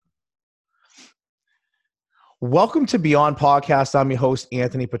Welcome to Beyond Podcast. I'm your host,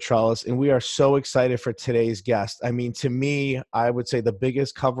 Anthony Petrellis, and we are so excited for today's guest. I mean, to me, I would say the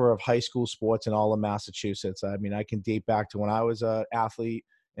biggest cover of high school sports in all of Massachusetts. I mean, I can date back to when I was an athlete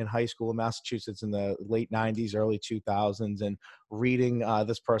in high school in Massachusetts in the late 90s, early 2000s, and reading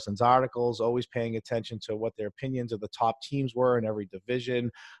this person's articles, always paying attention to what their opinions of the top teams were in every division,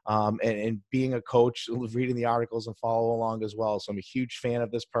 and being a coach, reading the articles and follow along as well. So I'm a huge fan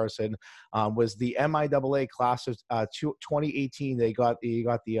of this person. Was the MIAA class of 2018. He got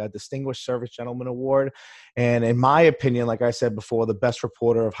the Distinguished Service Gentleman Award. And in my opinion, like I said before, the best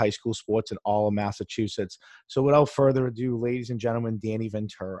reporter of high school sports in all of Massachusetts. So without further ado, ladies and gentlemen, Danny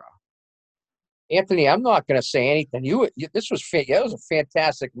Ventura. Anthony, I'm not going to say anything. That was a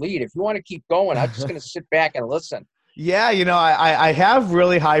fantastic lead. If you want to keep going, I'm just going to sit back and listen. Yeah, I have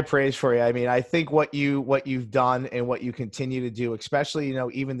really high praise for you. I mean, I think what you've done and what you continue to do, especially,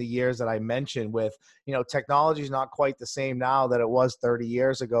 even the years that I mentioned with, technology is not quite the same now that it was 30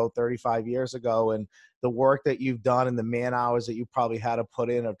 years ago, 35 years ago. And the work that you've done and the man hours that you probably had to put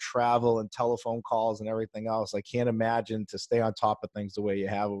in of travel and telephone calls and everything else, I can't imagine to stay on top of things the way you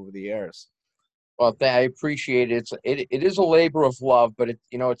have over the years. Well, I appreciate it. It is a labor of love, but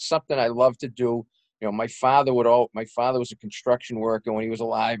it's something I love to do. My father was a construction worker when he was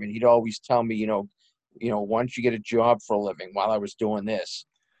alive, and he'd always tell me, once you get a job for a living while I was doing this.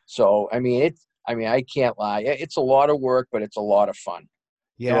 So, I can't lie. It's a lot of work, but it's a lot of fun.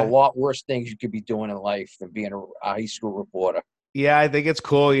 There are a Yeah. lot worse things you could be doing in life than being a high school reporter. Yeah, I think it's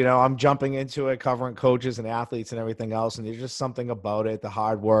cool. I'm jumping into it, covering coaches and athletes and everything else. And there's just something about it, the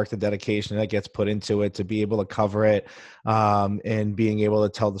hard work, the dedication that gets put into it to be able to cover it, and being able to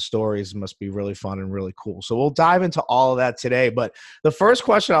tell the stories must be really fun and really cool. So we'll dive into all of that today. But the first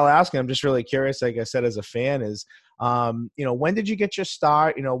question I'll ask, and I'm just really curious, like I said, as a fan is, when did you get your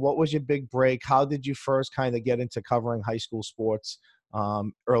start? What was your big break? How did you first kind of get into covering high school sports,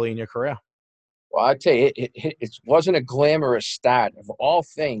 early in your career? Well, I tell you, it wasn't a glamorous start. Of all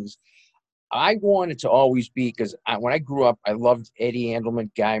things, I wanted to always be because when I grew up, I loved Eddie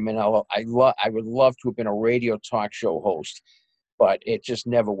Andelman, Guyman. I would love to have been a radio talk show host, but it just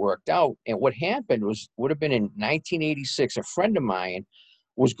never worked out. And what happened would have been in 1986. A friend of mine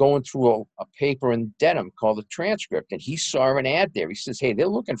was going through a paper in Dedham called the Transcript, and he saw an ad there. He says, "Hey, they're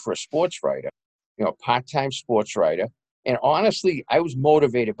looking for a sports writer, part-time sports writer." And honestly, I was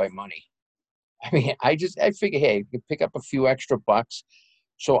motivated by money. I figured, hey, you can pick up a few extra bucks.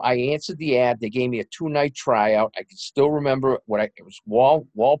 So I answered the ad. They gave me a 2-night tryout. I can still remember it was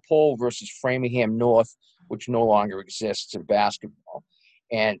Walpole versus Framingham North, which no longer exists in basketball.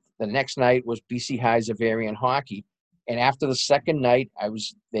 And the next night was BC High Xaverian hockey. And after the second night,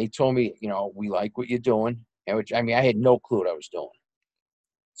 they told me, we like what you're doing. And I had no clue what I was doing.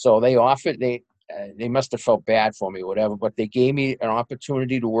 So they must have felt bad for me or whatever, but they gave me an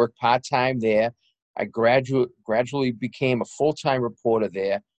opportunity to work part-time there. I gradually became a full-time reporter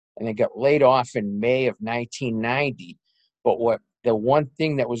there, and then got laid off in May of 1990. But the one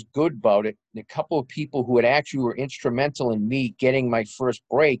thing that was good about it, a couple of people who had actually were instrumental in me getting my first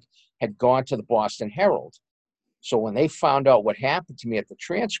break had gone to the Boston Herald. So when they found out what happened to me at the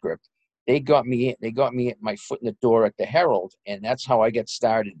Transcript, they got me my foot in the door at the Herald, and that's how I got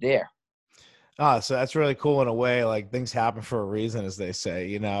started there. So that's really cool in a way. Like things happen for a reason, as they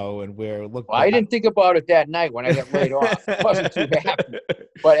say, and we're look Well, I back. didn't think about it that night when I got laid off. I wasn't too happy.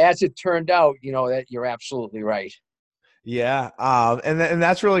 But as it turned out, that you're absolutely right. Yeah, and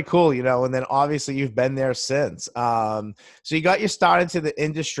that's really cool, and then obviously you've been there since. So you got your start into the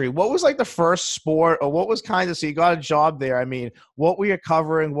industry. What was like the first sport, or what was kind of, so you got a job there. I mean, what were you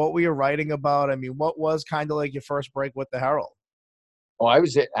covering? What were you writing about? I mean, what was kind of like your first break with the Herald? Oh,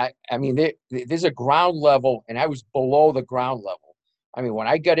 there's a ground level, and I was below the ground level. When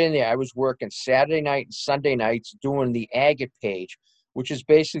I got in there, I was working Saturday night and Sunday nights doing the agate page, which is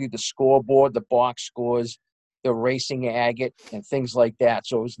basically the scoreboard, the box scores, the racing agate, and things like that.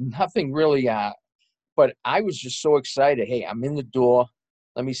 So it was nothing really, but I was just so excited. Hey, I'm in the door.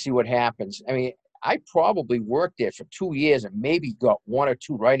 Let me see what happens. I probably worked there for 2 years and maybe got one or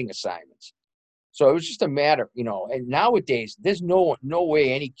two writing assignments. So it was just a matter, and nowadays there's no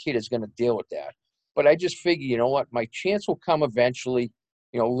way any kid is going to deal with that. But I just figure, you know what, my chance will come eventually,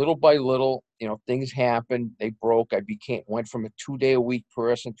 little by little, things happened. They broke. Went from a 2-day a week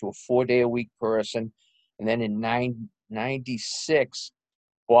person to a 4-day a week person. And then in 96,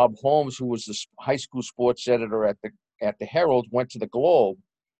 Bob Holmes, who was the high school sports editor at the Herald, went to the Globe.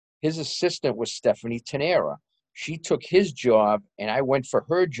 His assistant was Stephanie Tenera. She took his job, and I went for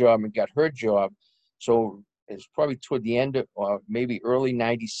her job and got her job. So it's probably toward the end of, or maybe early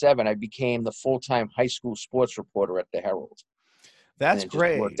 97, I became the full-time high school sports reporter at the Herald. And That's it just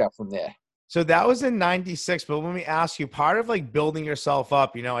worked great. out from there. So that was in 96, but let me ask you, part of like building yourself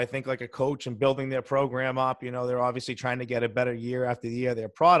up, I think like a coach and building their program up, they're obviously trying to get a better year after the year, their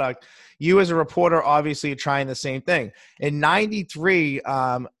product. You as a reporter, obviously are trying the same thing. In 93,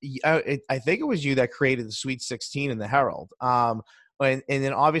 I think it was you that created the Sweet 16 in the Herald. And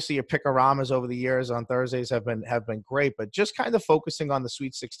then obviously your pickoramas over the years on Thursdays have been great, but just kind of focusing on the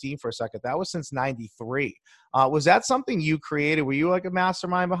Sweet 16 for a second, that was since 93. Was that something you created? Were you like a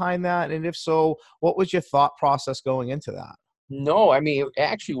mastermind behind that? And if so, what was your thought process going into that? No, I mean,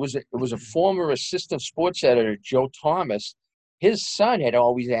 actually, it was a former assistant sports editor, Joe Thomas. His son had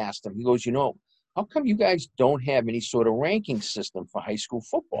always asked him. He goes, how come you guys don't have any sort of ranking system for high school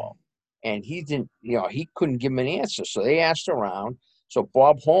football? And he didn't, he couldn't give him an answer. So they asked around. So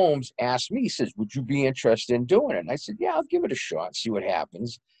Bob Holmes asked me, he says, would you be interested in doing it? And I said, yeah, I'll give it a shot, see what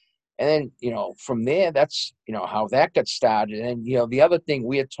happens. And then, from there, that's, how that got started. And, the other thing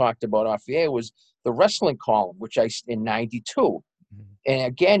we had talked about off the air was the wrestling column, which in 92. And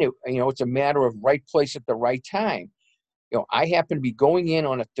again, it's a matter of right place at the right time. I happened to be going in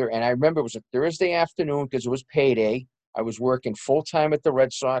on and I remember it was a Thursday afternoon because it was payday. I was working full-time at the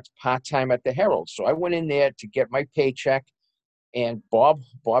Red Sox, part-time at the Herald. So I went in there to get my paycheck. And Bob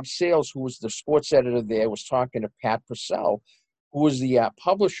Sales, who was the sports editor there, was talking to Pat Purcell, who was the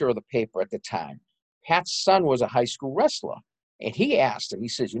publisher of the paper at the time. Pat's son was a high school wrestler. And he asked him, he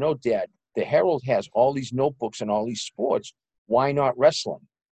says, Dad, the Herald has all these notebooks and all these sports. Why not wrestling?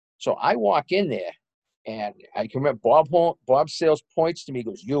 So I walk in there, and I can remember Bob Sales points to me,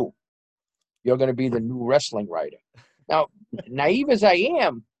 goes, you're going to be the new wrestling writer. Now, naive as I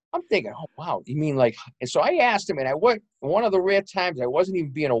am, I'm thinking, oh, wow, you mean like, and so I asked him, and one of the rare times I wasn't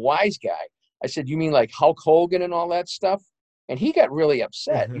even being a wise guy. I said, you mean like Hulk Hogan and all that stuff? And he got really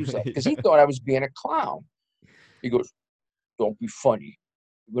upset. He was like, because he thought I was being a clown. He goes, don't be funny.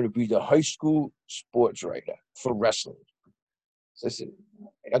 You're going to be the high school sports writer for wrestling. So I said,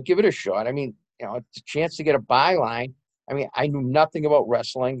 I'll give it a shot. I mean, it's a chance to get a byline. I mean, I knew nothing about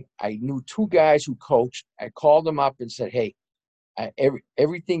wrestling. I knew two guys who coached. I called them up and said, hey,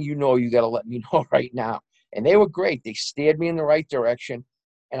 everything you got to let me know right now. And they were great. They steered me in the right direction.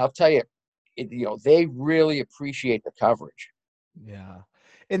 And I'll tell you, they really appreciate the coverage. Yeah.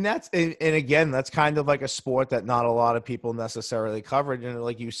 And again, that's kind of like a sport that not a lot of people necessarily covered. And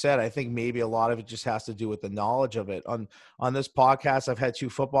like you said, I think maybe a lot of it just has to do with the knowledge of it. On this podcast, I've had two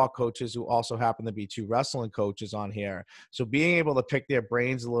football coaches who also happen to be two wrestling coaches on here. So being able to pick their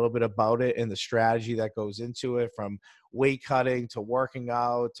brains a little bit about it and the strategy that goes into it, from weight cutting to working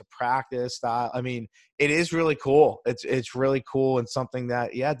out to practice style. I mean, it is really cool. It's really cool, and something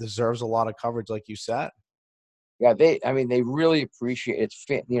that, deserves a lot of coverage, like you said. Yeah, they really appreciate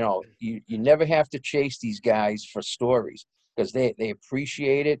it. You never have to chase these guys for stories because they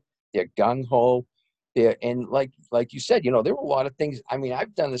appreciate it. They're gung ho. And like you said, there were a lot of things. I mean,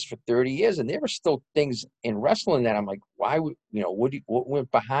 I've done this for 30 years, and there were still things in wrestling that I'm like, why would what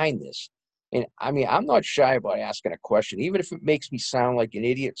went behind this? And I mean, I'm not shy about asking a question, even if it makes me sound like an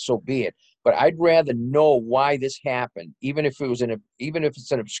idiot. So be it. But I'd rather know why this happened, even if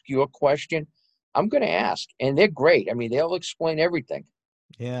it's an obscure question. I'm going to ask, and they're great. I mean, they'll explain everything.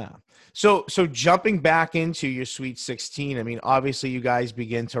 Yeah. So jumping back into your Sweet 16, I mean, obviously you guys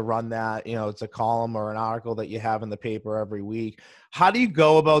begin to run that, it's a column or an article that you have in the paper every week. How do you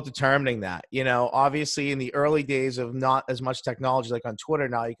go about determining that? Obviously in the early days of not as much technology, like on Twitter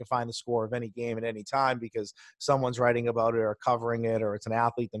now, you can find the score of any game at any time because someone's writing about it or covering it, or it's an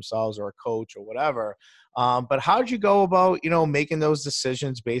athlete themselves or a coach or whatever. But how did you go about, making those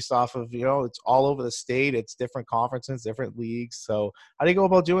decisions based off of, it's all over the state, it's different conferences, different leagues. So how do you go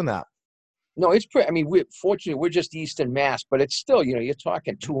about doing that? No, it's pretty. I mean, we're just Eastern Mass, but it's still, you're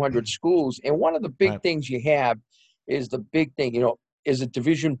talking 200 schools. And one of the big things you have is is a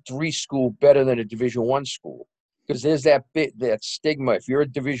Division III school better than a Division I school? Because there's that stigma. If you're a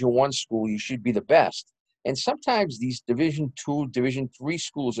Division I school, you should be the best. And sometimes these Division II, Division III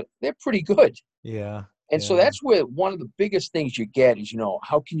schools, they're pretty good. Yeah. And so that's where one of the biggest things you get is,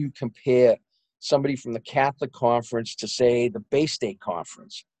 how can you compare somebody from the Catholic Conference to, say, the Bay State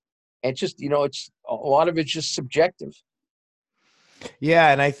Conference? And just, it's a lot of it's just subjective.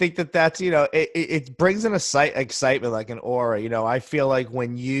 Yeah, and I think that's, it brings in excitement, like an aura. I feel like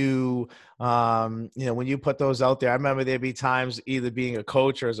when you put those out there, I remember there'd be times either being a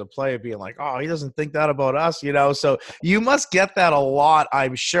coach or as a player being like, oh, he doesn't think that about us, so you must get that a lot,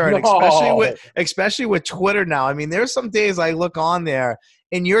 I'm sure. And No. especially with Twitter now. I mean, there's some days I look on there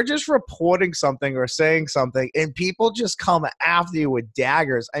and you're just reporting something or saying something, and people just come after you with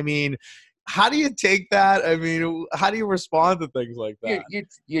daggers. I mean, how do you take that? I mean, how do you respond to things like you that?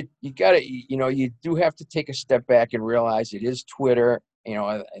 you got to, you do have to take a step back and realize it is Twitter.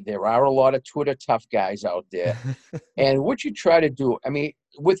 There are a lot of Twitter tough guys out there. And what you try to do, I mean,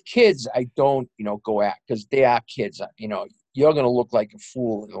 with kids, I don't, go at, because they are kids. You're going to look like a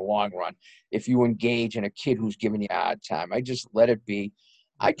fool in the long run if you engage in a kid who's giving you a hard time. I just let it be.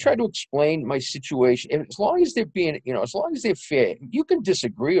 I try to explain my situation, and as long as they're being, as long as they're fair, you can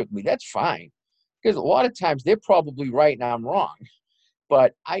disagree with me. That's fine, because a lot of times they're probably right and I'm wrong.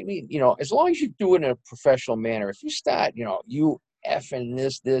 But I mean, as long as you do it in a professional manner, if you start, you effing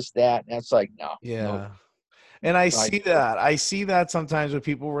this, that, that's like, no, no. Yeah. And I I see that. I see that sometimes when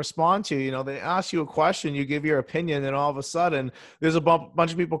people respond to, they ask you a question, you give your opinion, and all of a sudden there's a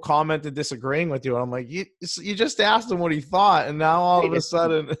bunch of people commenting disagreeing with you. And I'm like, you just asked him what he thought, and now all of a it's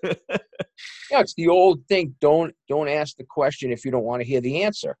sudden. it's the old thing. Don't ask the question if you don't want to hear the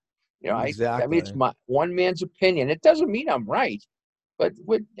answer. I mean, it's Exactly. my one man's opinion. It doesn't mean I'm right, but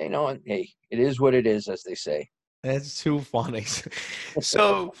hey, it is what it is, as they say. It's too funny.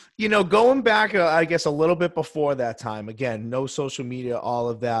 So, going back, I guess a little bit before that time, again, no social media, all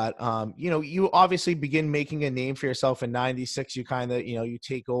of that. You obviously begin making a name for yourself in '96. You kind of, you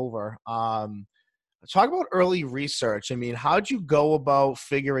take over. Talk about early research. I mean, how'd you go about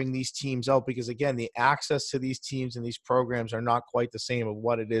figuring these teams out? Because again, the access to these teams and these programs are not quite the same of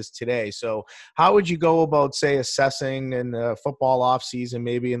what it is today. So how would you go about, say, assessing in the football off season,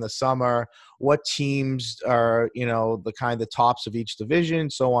 maybe in the summer, what teams are, the kind of tops of each division,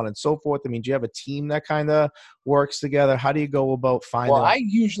 so on and so forth? I mean, do you have a team that kind of works together? How do you go about Well, finding I out?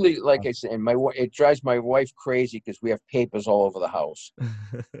 usually, like I said, and it drives my wife crazy because we have papers all over the house.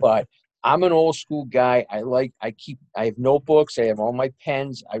 But I'm an old school guy. I have notebooks. I have all my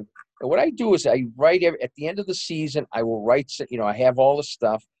pens. And what I do is I write at the end of the season. I will write, I have all the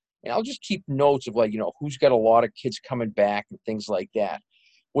stuff, and I'll just keep notes of, like, who's got a lot of kids coming back and things like that.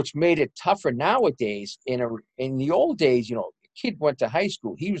 What's made it tougher nowadays, in the old days, a kid went to high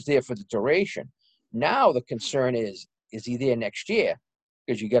school. He was there for the duration. Now the concern is he there next year?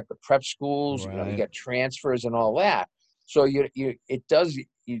 Because you got the prep schools, you Right. got transfers and all that. So you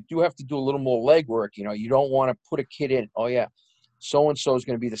do have to do a little more legwork. You don't want to put a kid in, oh yeah, so and so is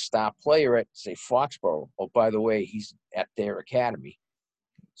going to be the star player at, say, Foxborough. Oh, by the way, he's at their academy.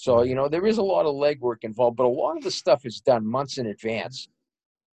 So, Right. there is a lot of legwork involved, but a lot of the stuff is done months in advance.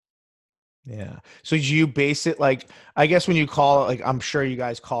 Yeah. So do you base it, like, I guess when you call, like, I'm sure you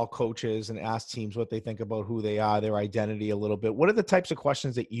guys call coaches and ask teams what they think about who they are, their identity a little bit. What are the types of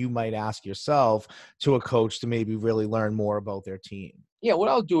questions that you might ask yourself to a coach to maybe really learn more about their team? Yeah, what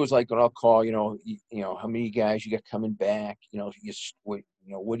I'll do is, like, when I'll call, how many guys you got coming back,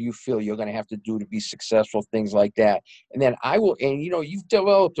 what do you feel you're going to have to do to be successful, things like that. And then I will, and you've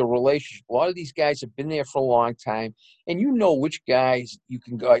developed a relationship. A lot of these guys have been there for a long time, and which guys you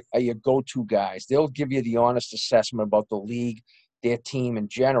can go are your go-to guys. They'll give you the honest assessment about the league, their team in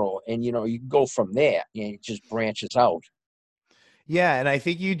general, and you can go from there. It just branches out. Yeah, and I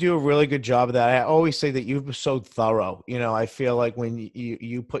think you do a really good job of that. I always say that you're so thorough. I feel like when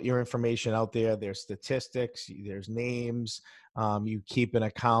you put your information out there, there's statistics, there's names, you keep an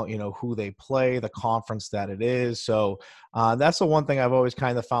account, who they play, the conference that it is. So that's the one thing I've always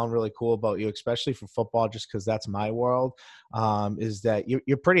kind of found really cool about you, especially for football, just because that's my world, is that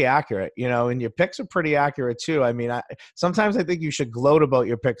you're pretty accurate, and your picks are pretty accurate too. I mean, sometimes I think you should gloat about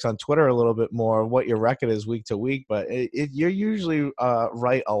your picks on Twitter a little bit more, what your record is week to week, but you're usually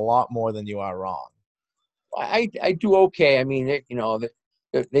right a lot more than you are wrong. I do okay. I mean,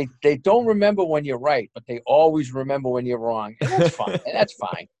 they don't remember when you're right, but they always remember when you're wrong, and that's fine. And that's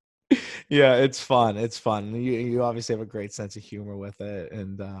fine. Yeah, it's fun. It's fun. You obviously have a great sense of humor with it,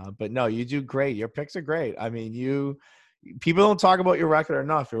 and but no, you do great. Your picks are great. I mean, people don't talk about your record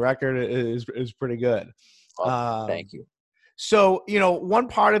enough. Your record is pretty good. Well, Um, thank you. So, one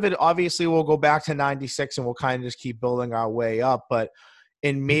part of it, obviously, we'll go back to '96 and we'll kind of just keep building our way up. But,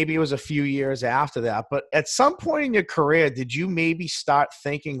 and maybe it was a few years after that. But at some point in your career, did you maybe start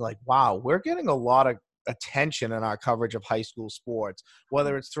thinking, like, wow, we're getting a lot of attention in our coverage of high school sports,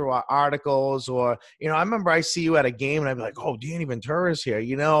 whether it's through our articles or, I remember I see you at a game and I'd be like, oh, Danny Ventura's here.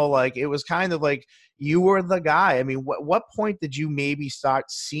 Like, it was kind of like you were the guy. I mean, what point did you maybe start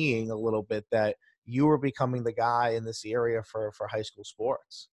seeing a little bit that you were becoming the guy in this area for high school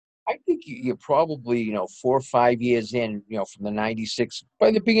sports? I think you're probably 4 or 5 years in, from the '96, by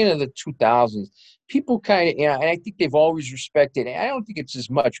the beginning of the 2000s. People kind of, and I think they've always respected. And I don't think it's as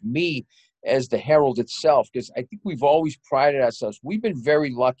much me as the Herald itself, because I think we've always prided ourselves. We've been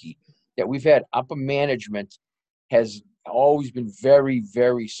very lucky that we've had upper management has always been very,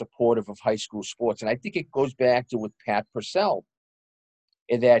 very supportive of high school sports. And I think it goes back to with Pat Purcell,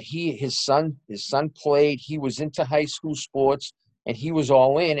 in that his son played, he was into high school sports and he was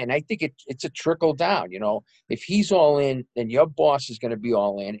all in. And I think it's a trickle down, if he's all in, then your boss is going to be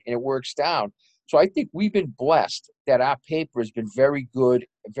all in, and it works down. So I think we've been blessed that our paper has been very good,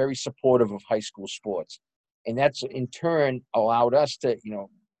 very supportive of high school sports. And that's in turn allowed us to,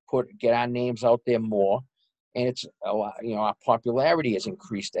 get our names out there more. And it's a lot, our popularity has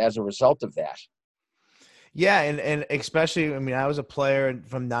increased as a result of that. Yeah, and especially, I mean, I was a player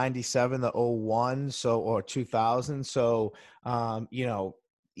from 97 to 01, or 2000. So,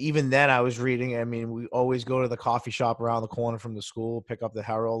 even then I was reading. I mean, we always go to the coffee shop around the corner from the school, pick up the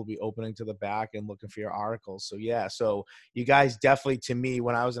Herald, be opening to the back and looking for your articles. So, yeah, so you guys definitely, to me,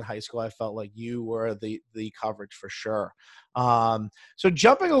 when I was in high school, I felt like you were the coverage for sure. So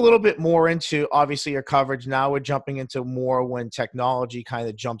jumping a little bit more into obviously your coverage, now we're jumping into more when technology kind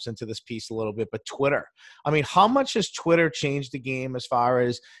of jumps into this piece a little bit, but Twitter. I mean, how much has Twitter changed the game as far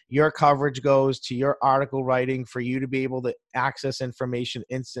as your coverage goes, to your article writing, for you to be able to access information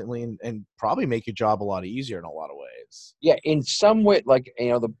instantly and probably make your job a lot easier in a lot of ways? Yeah, in some way, like,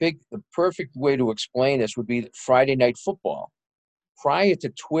 the perfect way to explain this would be Friday Night Football. Prior to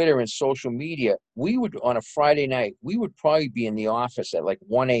Twitter and social media, we would, on a Friday night, we would probably be in the office at like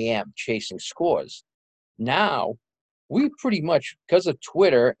 1 a.m. chasing scores. Now, we pretty much, because of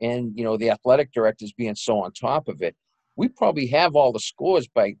Twitter and, the athletic directors being so on top of it, we probably have all the scores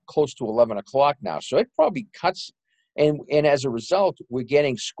by close to 11 o'clock now. So it probably cuts, and as a result, we're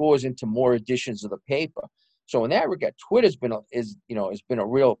getting scores into more editions of the paper. So in that regard, Twitter's been has been a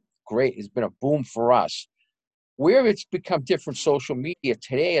real great, has been a boom for us. Where it's become different, social media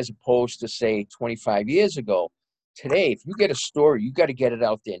today as opposed to, say, 25 years ago. Today, if you get a story, you got to get it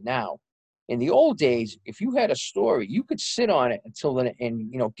out there now. In the old days, if you had a story, you could sit on it until then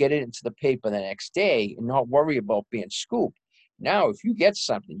and get it into the paper the next day and not worry about being scooped. Now, if you get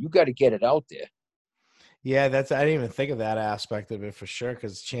something, you got to get it out there. Yeah, I didn't even think of that aspect of it for sure,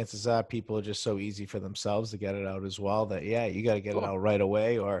 because chances are people are just so easy for themselves to get it out as well that, yeah, you got to get it Sure. out right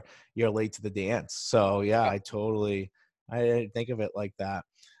away or you're late to the dance. So, yeah, Yeah. I didn't think of it like that.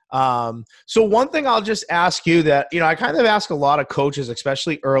 So one thing I'll just ask you that, I kind of ask a lot of coaches,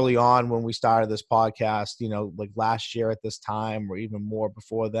 especially early on when we started this podcast, like last year at this time or even more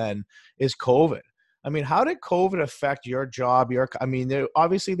before then, is COVID. I mean, how did COVID affect your job?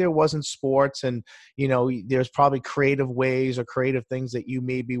 Obviously there wasn't sports, and there's probably creative ways or creative things that you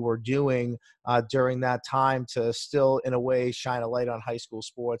maybe were doing during that time to still, in a way, shine a light on high school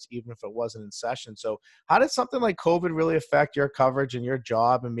sports, even if it wasn't in session. So how did something like COVID really affect your coverage and your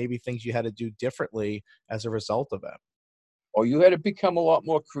job, and maybe things you had to do differently as a result of it? Or you had to become a lot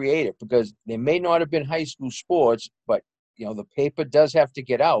more creative, because there may not have been high school sports, but the paper does have to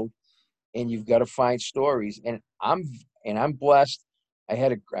get out, and you've got to find stories. And I'm blessed. I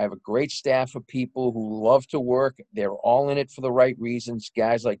have a great staff of people who love to work. They're all in it for the right reasons.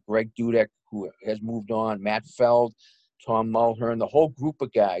 Guys like Greg Dudek, who has moved on, Matt Feld, Tom Mulhern, the whole group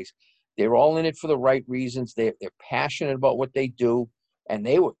of guys. They're all in it for the right reasons. They're passionate about what they do, and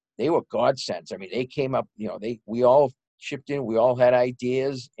they were godsends. I mean, they came up. We all chipped in. We all had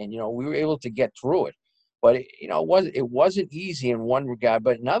ideas, and we were able to get through it. But it wasn't easy in one regard,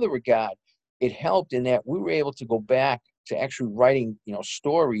 but in another regard, it helped in that we were able to go back to actually writing,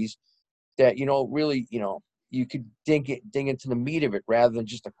 stories that, really, you could dig into the meat of it rather than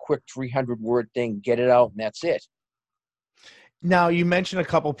just a quick 300-word thing, get it out, and that's it. Now, you mentioned a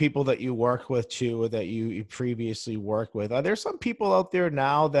couple people that you work with too, or that you previously worked with. Are there some people out there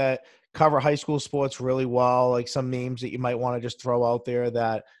now that cover high school sports really well, like some names that you might want to just throw out there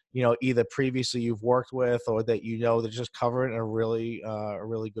that, either previously you've worked with or that that just cover it in a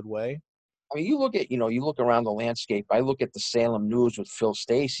really good way? I mean, you look around the landscape. I look at the Salem News with Phil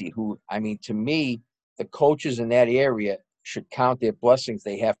Stacy, who, I mean, to me, the coaches in that area should count their blessings.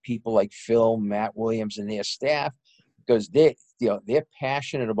 They have people like Phil, Matt Williams, and their staff, because they're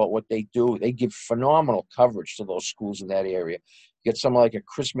passionate about what they do. They give phenomenal coverage to those schools in that area. You get someone like a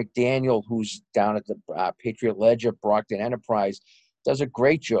Chris McDaniel, who's down at the Patriot Ledger, Brockton Enterprise, does a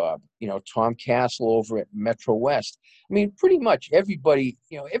great job. Tom Castle over at Metro West. I mean, pretty much everybody,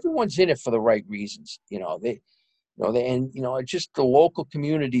 everyone's in it for the right reasons. It's just the local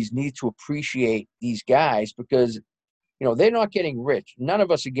communities need to appreciate these guys, because, they're not getting rich. None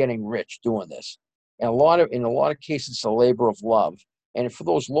of us are getting rich doing this. And in a lot of cases, it's a labor of love. And for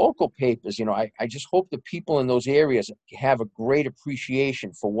those local papers, I just hope the people in those areas have a great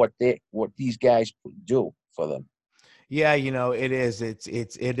appreciation for what these guys do for them. Yeah, it is. It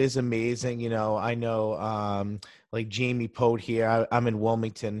is amazing. I know like Jamie Pote here. I'm in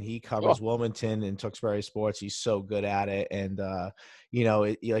Wilmington. He Oh, covers Wilmington and Tewksbury sports. He's so good at it. And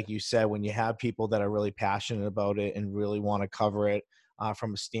like you said, when you have people that are really passionate about it and really want to cover it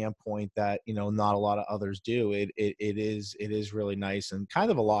from a standpoint that not a lot of others do, it is really nice and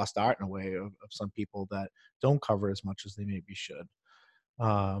kind of a lost art in a way of some people that don't cover as much as they maybe should.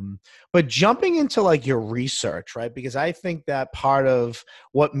 um but jumping into like your research, right? Because I think that part of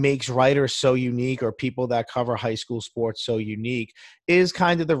what makes writers so unique, or people that cover high school sports so unique, is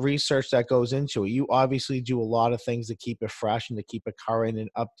kind of the research that goes into it. You obviously do a lot of things to keep it fresh and to keep it current and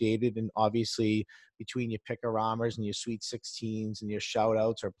updated, and obviously between your pick-a-rammers and your sweet 16s and your shout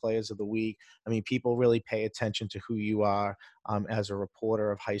outs or players of the week, I mean, people really pay attention to who you are as a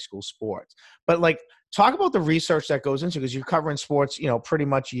reporter of high school sports. But like, talk about the research that goes into, because you're covering sports, pretty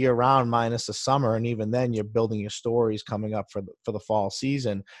much year round minus the summer, and even then you're building your stories coming up for the fall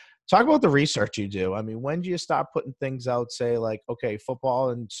season. Talk about the research you do. I mean, when do you start putting things out? Say like, okay,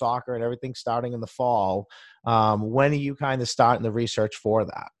 football and soccer and everything starting in the fall. When are you kind of starting the research for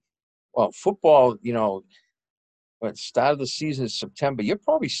that? well, football, at the start of the season is September. You're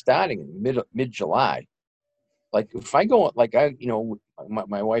probably starting in mid July. Like if I go, like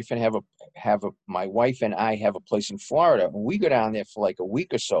my wife and my wife and I have a place in Florida, and we go down there for like a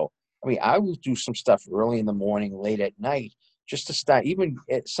week or so. I mean, I will do some stuff early in the morning, late at night, just to start. Even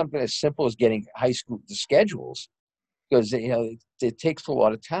at something as simple as getting high school the schedules, because it takes a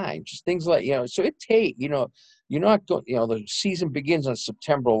lot of time. Just things like so you're not going. The season begins on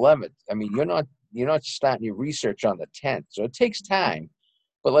September 11th. I mean, you're not starting your research on the 10th, so it takes time.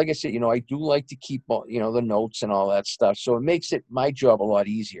 But like I said, I do like to keep the notes and all that stuff. So it makes it my job a lot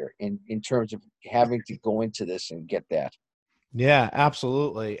easier in terms of having to go into this and get that. Yeah,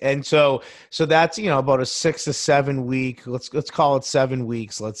 absolutely. And so that's, about a 6 to 7 week, let's call it 7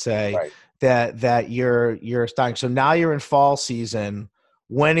 weeks, let's say, Right. that you're starting. So now you're in fall season.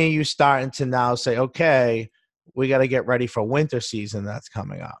 When are you starting to now say, okay, we got to get ready for winter season that's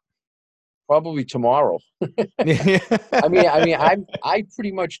coming up? Probably tomorrow. I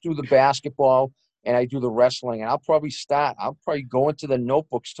pretty much do the basketball and I do the wrestling, and I'll probably go into the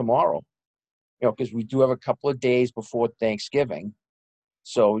notebooks tomorrow, because we do have a couple of days before Thanksgiving.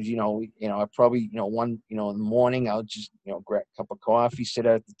 So, I probably, in the morning, I'll just, grab a cup of coffee, sit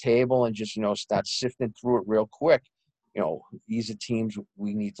at the table and just, start sifting through it real quick. These are teams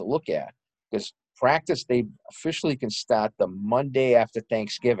we need to look at, because practice, they officially can start the Monday after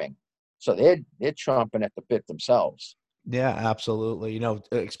Thanksgiving. So they're chomping at the bit themselves. Yeah, absolutely.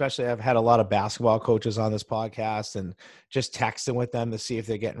 Especially I've had a lot of basketball coaches on this podcast, and just texting with them to see if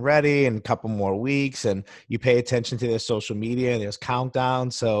they're getting ready in a couple more weeks. And you pay attention to their social media and there's countdown.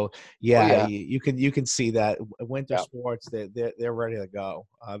 So Oh yeah, yeah. you can see that winter Yeah. sports, they're ready to go.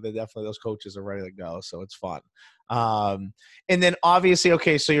 They're definitely, those coaches are ready to go. So it's fun. Um, and then obviously,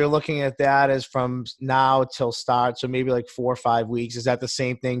 okay, so you're looking at that as from now till start. So maybe like 4 or 5 weeks. Is that the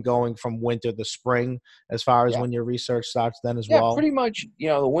same thing going from winter to spring, as far as Yeah. when your research starts then as Yeah, well? pretty much.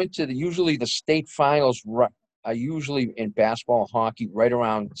 Usually the state finals are usually in basketball and hockey right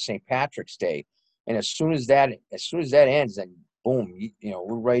around St. Patrick's Day, and as soon as that ends, then boom,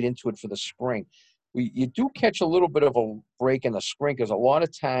 we're right into it for the spring. You do catch a little bit of a break in the spring, because a lot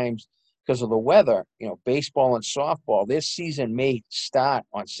of times, because of the weather, baseball and softball, their season may start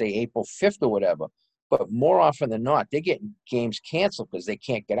on, say, April 5th or whatever. But more often than not, they're getting games canceled because they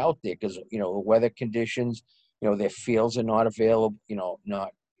can't get out there, because the weather conditions, their fields are not available,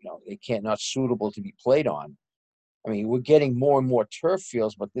 they can't, not suitable to be played on. I mean, we're getting more and more turf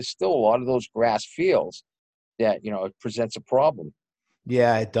fields, but there's still a lot of those grass fields that, it presents a problem.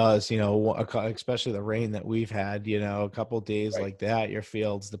 Yeah, it does. Especially the rain that we've had. A couple days Right. like that, your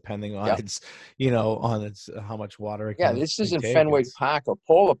fields, depending on Yeah. its how much water it Yeah. can This can isn't take. Fenway Park or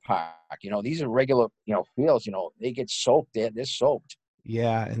Polar Park. These are regular, fields, they get soaked. They're soaked.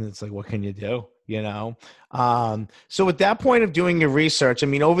 Yeah, and it's like, what can you do? So at that point of doing your research, I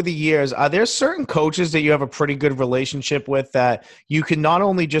mean, over the years, are there certain coaches that you have a pretty good relationship with, that you can not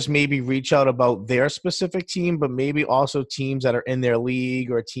only just maybe reach out about their specific team, but maybe also teams that are in their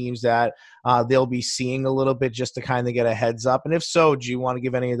league, or teams that they'll be seeing a little bit, just to kind of get a heads up? And if so, do you want to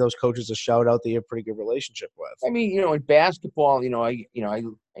give any of those coaches a shout out that you have a pretty good relationship with? I mean, in basketball,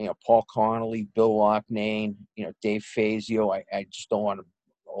 Paul Connolly, Bill Loughnane, Dave Fazio. I just don't want to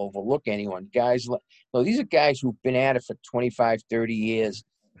overlook anyone. Guys, no, these are guys who've been at it for 25, 30 years,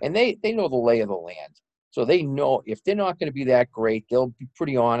 and they know the lay of the land. So they know if they're not going to be that great, they'll be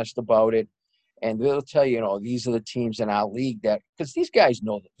pretty honest about it. And they'll tell you, these are the teams in our league that, because these guys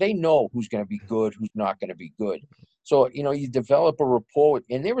know that they know who's going to be good, who's not going to be good. So, you develop a rapport with,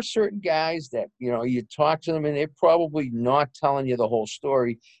 and there were certain guys that, you talk to them and they're probably not telling you the whole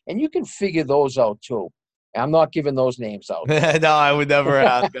story. And you can figure those out too. I'm not giving those names out though. No, I would never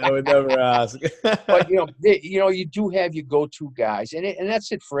ask. I would never ask. But you do have your go-to guys, and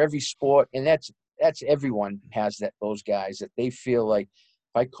that's it for every sport, and that's everyone has those guys that they feel like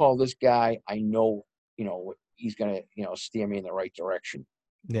if I call this guy, I know he's gonna steer me in the right direction.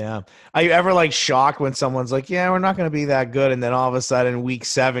 Yeah. Are you ever like shocked when someone's like, yeah, we're not going to be that good. And then all of a sudden week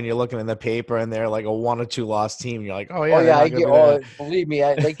 7, you're looking in the paper and they're like a 1 or 2 loss team. You're like, oh Oh yeah, they're yeah, not going to be that. believe me,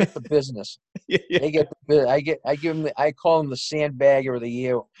 they get the business. Yeah. They get I give them I call them the sandbagger of the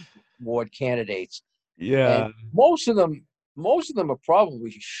year award candidates. Yeah. And most of them are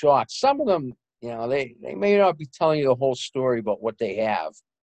probably shocked. Some of them, they may not be telling you the whole story about what they have,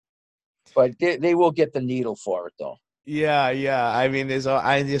 but they will get the needle for it though. Yeah, yeah. I mean, there's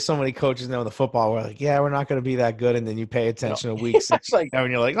so many coaches now in the football where like, yeah, we're not going to be that good, and then you pay attention to week 6, It's like,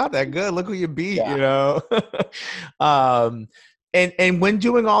 and you're like, not that good. Look who you beat, yeah. um, and when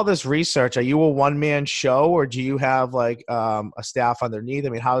doing all this research, are you a one-man show, or do you have like a staff underneath? I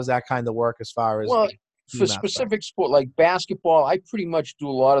mean, how does that kind of work as far as Well, the for team aspect? specific sport like basketball, I pretty much do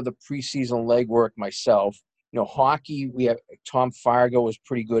a lot of the preseason legwork myself. Hockey, we have Tom Fargo is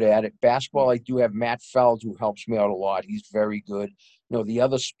pretty good at it. Basketball, I do have Matt Feld who helps me out a lot. He's very good. The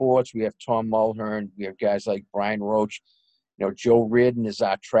other sports, we have Tom Mulhern. We have guys like Brian Roach. Joe Reardon is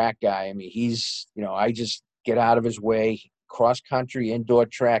our track guy. I mean, he's, I just get out of his way, cross country, indoor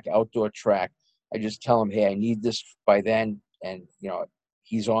track, outdoor track. I just tell him, hey, I need this by then. And,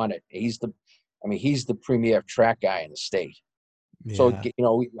 he's on it. He's the premier track guy in the state. So,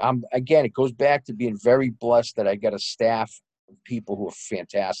 Yeah. it goes back to being very blessed that I got a staff of people who are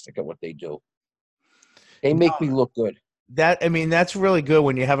fantastic at what they do. They make me look good. I mean, that's really good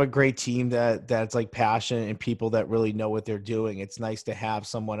when you have a great team that's like passionate and people that really know what they're doing. It's nice to have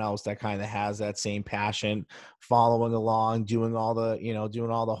someone else that kind of has that same passion, following along, doing all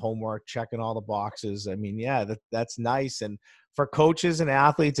the homework, checking all the boxes. I mean, yeah, that's nice. And for coaches and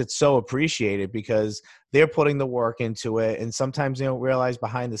athletes, it's so appreciated because they're putting the work into it. And sometimes they don't realize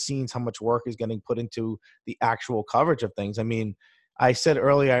behind the scenes how much work is getting put into the actual coverage of things. I mean, I said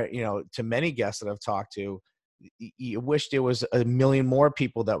earlier, to many guests that I've talked to, you wish there was a million more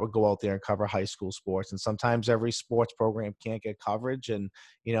people that would go out there and cover high school sports. And sometimes every sports program can't get coverage, and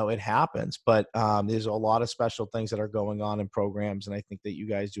it happens. But there's a lot of special things that are going on in programs, and I think that you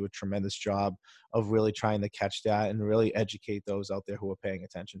guys do a tremendous job of really trying to catch that and really educate those out there who are paying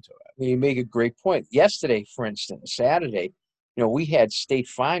attention to it. You make a great point. Yesterday, for instance, Saturday, we had state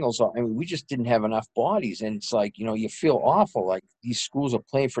finals. I mean, we just didn't have enough bodies. And it's like, you feel awful. Like these schools are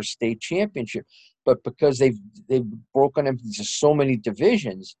playing for state championship. But because they've broken them into so many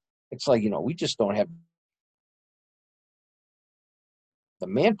divisions, it's like, we just don't have the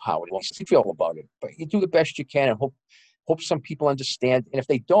manpower to feel about it. But you do the best you can and hope some people understand. And if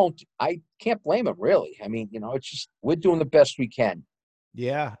they don't, I can't blame them, really. I mean, it's just we're doing the best we can.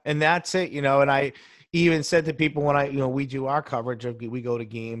 Yeah, and that's it, and I even said to people when we do our coverage we go to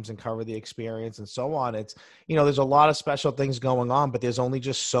games and cover the experience and so on. It's, there's a lot of special things going on, but there's only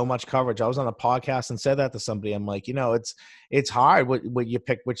just so much coverage. I was on a podcast and said that to somebody. I'm like, it's hard what you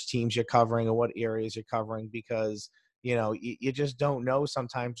pick, which teams you're covering and what areas you're covering, because you just don't know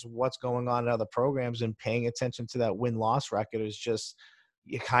sometimes what's going on in other programs, and paying attention to that win-loss record is just,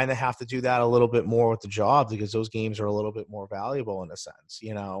 you kind of have to do that a little bit more with the job, because those games are a little bit more valuable in a sense,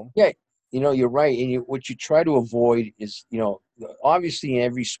 Yeah, you're right. And what you try to avoid is, obviously in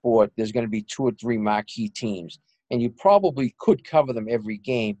every sport, there's going to be 2 or 3 marquee teams, and you probably could cover them every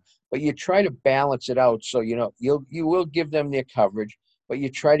game, but you try to balance it out. So, you will give them their coverage, but you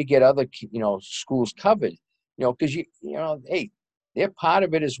try to get other, schools covered, because hey, they're part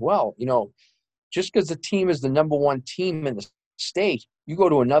of it as well. Just because the team is the number 1 team in the state, you go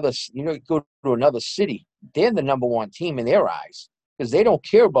to another city, they're the number 1 team in their eyes, because they don't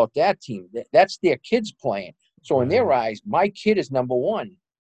care about that team. That's their kids playing. So in their eyes, my kid is number 1.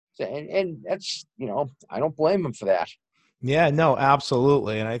 So, and that's, I don't blame them for that. Yeah, no,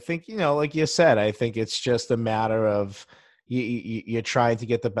 absolutely. And I think, like you said, I think it's just a matter of you're trying to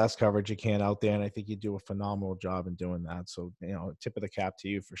get the best coverage you can out there. And I think you do a phenomenal job in doing that. So, tip of the cap to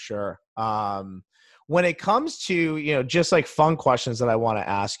you for sure. when it comes to, just like fun questions that I want to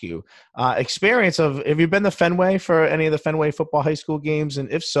ask you, experience of, have you been to Fenway for any of the Fenway football high school games?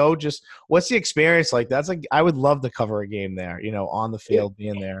 And if so, just what's the experience like? That's like, I would love to cover a game there, on the It, field,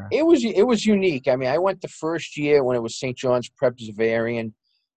 being there. it was unique. I mean, I went the first year when it was St. John's Presbyterian,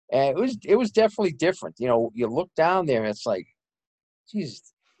 and it was definitely different. You look down there and it's like,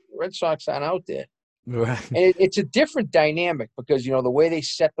 geez, Red Sox aren't out there. Right. And it's a different dynamic because, the way they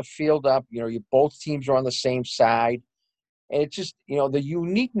set the field up, both teams are on the same side. And it's just, the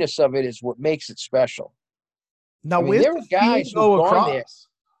uniqueness of it is what makes it special. Now, I mean, where's there the are guys field who've go gone there. across?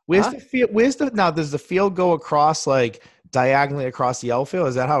 Where's Huh? the field? Now, does the field go across like diagonally across the outfield?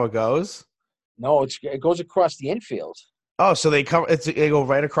 Is that how it goes? No, it goes across the infield. Oh, so they go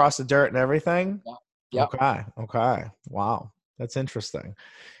right across the dirt and everything? Yeah. Yeah. Okay. Okay. Wow. That's interesting.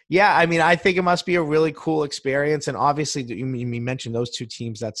 Yeah, I mean, I think it must be a really cool experience. And obviously, you mentioned those two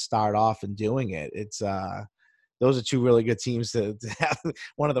teams that start off and doing it. It's those are two really good teams to have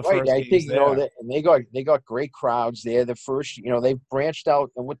one of the Right. first I games think, there. that, and they got great crowds there. The first, they've branched out,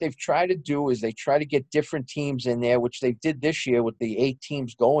 and what they've tried to do is they try to get different teams in there, which they did this year with the 8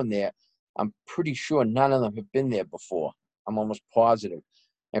 teams going there. I'm pretty sure none of them have been there before. I'm almost positive.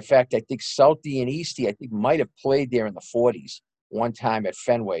 In fact, I think Southie and Eastie, I think, might have played there in the 40s one time at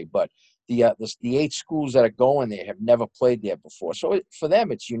Fenway, but the 8 schools that are going there have never played there before. So for them,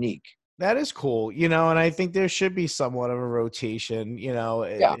 it's unique. That is cool, and I think there should be somewhat of a rotation.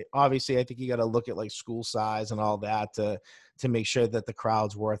 Yeah. Obviously, I think you got to look at like school size and all that to make sure that the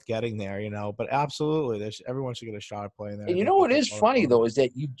crowd's worth getting there. But absolutely, everyone should get a shot at playing there. I And think what that's is a lot of funny, fun. though, is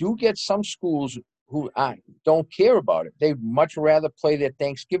that you do get some schools who don't care about it. They'd much rather play their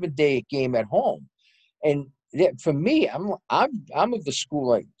Thanksgiving Day game at home. And for me, I'm of the school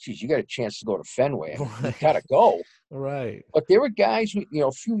like, geez, you got a chance to go to Fenway. I mean, you got to go. Right. But there were guys who,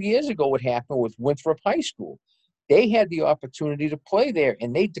 a few years ago, what happened with Winthrop High School. They had the opportunity to play there,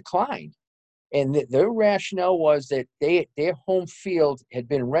 and they declined. And their rationale was that their home field had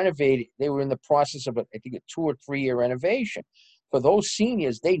been renovated. They were in the process of, I think, a 2 or 3 year renovation. For those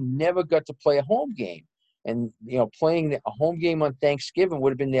seniors, they never got to play a home game. And, playing a home game on Thanksgiving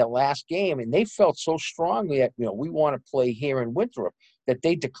would have been their last game. And they felt so strongly that, we want to play here in Winthrop that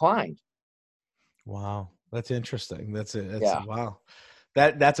they declined. Wow, that's interesting. That's it. That's Yeah. wow.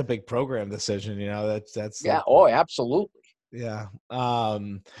 That's a big program decision. That's Yeah. like, Oh, absolutely. yeah.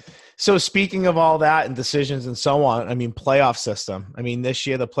 So speaking of all that and decisions and so on, I mean, playoff system. I mean, this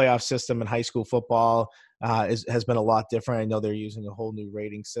year the playoff system in high school football has been a lot different. I know they're using a whole new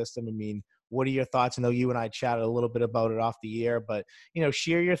rating system. I mean, what are your thoughts? I know you and I chatted a little bit about it off the air, but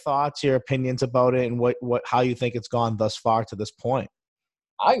share your thoughts, your opinions about it, and how you think it's gone thus far to this point.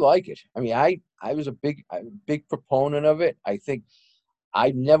 I like it. I mean, I was I'm a big proponent of it. I think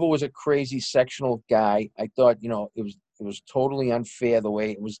I never was a crazy sectional guy. I thought, it was totally unfair the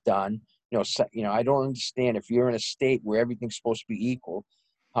way it was done. I don't understand, if you're in a state where everything's supposed to be equal,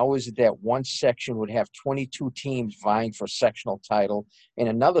 how is it that one section would have 22 teams vying for a sectional title and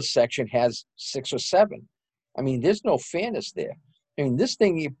another section has 6 or 7? I mean, there's no fairness there. I mean, this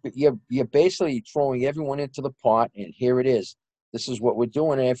thing, you're basically throwing everyone into the pot, and here it is. This is what we're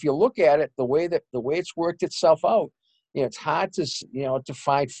doing. And if you look at it, the way it's worked itself out, it's hard to, to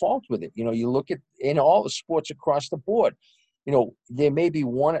find fault with it. You look at in all the sports across the board, there may be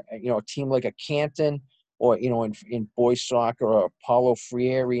one, a team like a Canton or, in boys soccer, or Paulo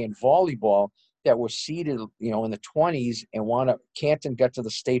Freire in volleyball that were seeded, in the 20s and Canton got to the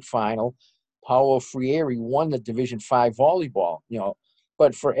state final. Paulo Freire won the Division 5 volleyball,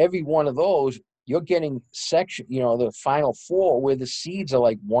 but for every one of those, you're getting section, the final 4 where the seeds are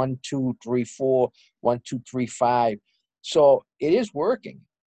like 1, 2, 3, 4, 1, 2, 3, 5. So it is working.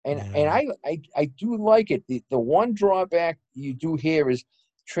 And Yeah. I do like it. The one drawback you do hear is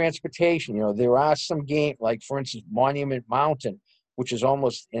transportation. There are some games, like for instance, Monument Mountain, which is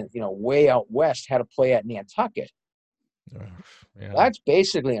almost way out west, had to play at Nantucket. Yeah. That's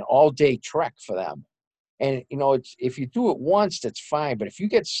basically an all-day trek for them. And it's, if you do it once, that's fine. But if you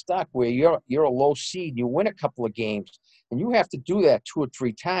get stuck where you're a low seed, you win a couple of games, and you have to do that 2 or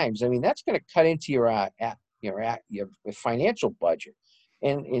 3 times, I mean, that's going to cut into your financial budget.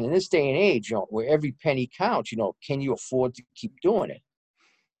 And in this day and age, where every penny counts, can you afford to keep doing it?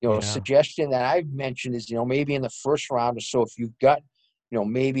 A Yeah. suggestion that I've mentioned is, maybe in the first round or so, if you've got,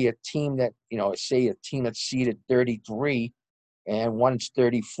 maybe a team that, say a team that's seeded 33 and one's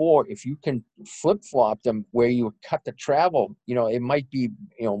 34, if you can flip-flop them where you cut the travel, it might be,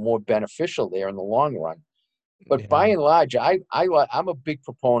 more beneficial there in the long run. But by Yeah. and large, I'm a big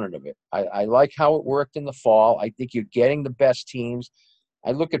proponent of it. I like how it worked in the fall. I think you're getting the best teams.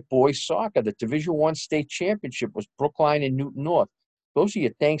 I look at boys soccer. The Division I state championship was Brookline and Newton North. Those are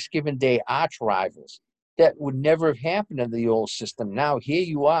your Thanksgiving Day arch rivals. That would never have happened in the old system. Now here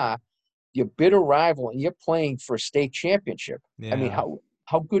you are, your bitter rival, and you're playing for a state championship. I mean, Yeah.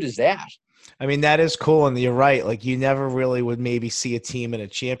 how good is that? I mean, that is cool. And you're right. Like, you never really would maybe see a team in a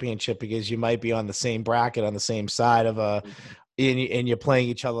championship because you might be on the same bracket, on the same side of a, and you're playing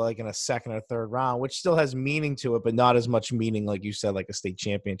each other like in a second or third round, which still has meaning to it, but not as much meaning, like you said, like a state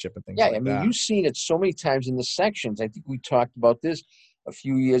championship and things Yeah, I like mean, that. you've seen it so many times in the sections. I think we talked about this a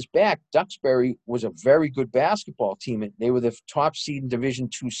few years back. Duxbury was a very good basketball team. They were the top seed in Division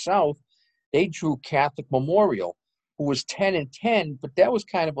II South. They drew Catholic Memorial, who was 10-10, but that was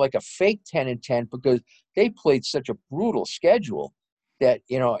kind of like a fake 10-10 because they played such a brutal schedule that,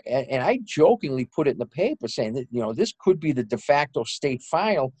 and I jokingly put it in the paper saying that, this could be the de facto state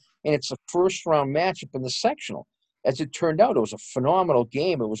final, and it's a first round matchup in the sectional. As it turned out, it was a phenomenal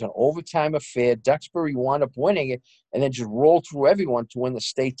game. It was an overtime affair. Duxbury wound up winning it and then just rolled through everyone to win the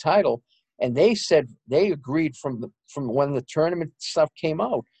state title. And they said they agreed from when the tournament stuff came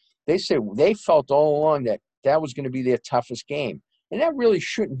out. They said they felt all along that that was going to be their toughest game. And that really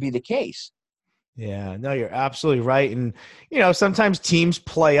shouldn't be the case. Yeah, no, you're absolutely right. And, sometimes teams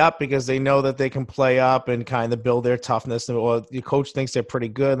play up because they know that they can play up and kind of build their toughness. Or the coach thinks they're pretty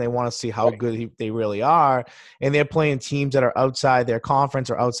good and they want to see how Right. good they really are. And they're playing teams that are outside their conference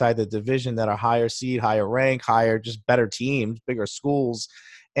or outside the division that are higher seed, higher rank, higher, just better teams, bigger schools.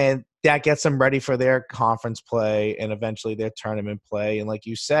 And that gets them ready for their conference play and eventually their tournament play. And like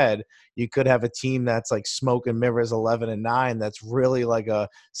you said, you could have a team that's like smoke and mirrors 11-9. That's really like a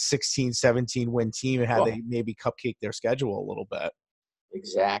 16, 17 win team and had Oh, they maybe cupcake their schedule a little bit.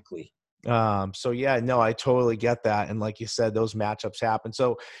 exactly. So yeah, no, I totally get that. And like you said, those matchups happen.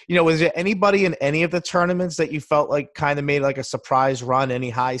 So, was there anybody in any of the tournaments that you felt like kind of made like a surprise run, any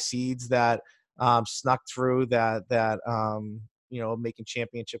high seeds that snuck through making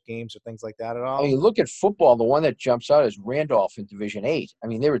championship games or things like that at I all? mean, look at football. The one that jumps out is Randolph in Division 8. I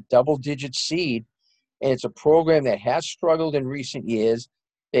mean, they're a double-digit seed, and it's a program that has struggled in recent years.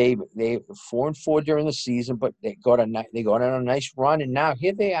 They 4-4 during the season, but they got on a nice run, and now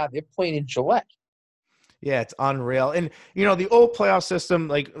here they are. They're playing in Gillette. Yeah, it's unreal. And the old playoff system,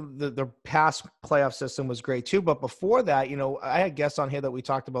 like the past playoff system was great too. But before that, I had guests on here that we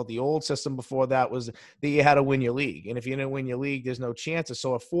talked about the old system before that was that you had to win your league. And if you didn't win your league, there's no chances.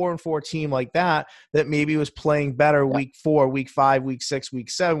 So a 4-4 team like that maybe was playing better Yeah. week 4, week 5, week 6, week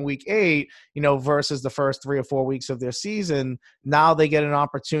 7, week 8, versus the first 3 or 4 weeks of their season. Now they get an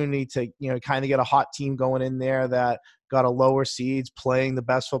opportunity to, kind of get a hot team going in there that got a lower seeds playing the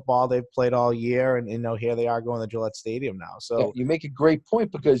best football they've played all year. And, here they are going to Gillette Stadium now. Yeah, So, you make a great point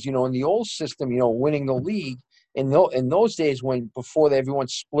because in the old system, winning the league in those days when before everyone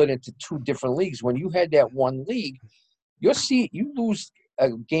split into two different leagues, when you had that one league, you lose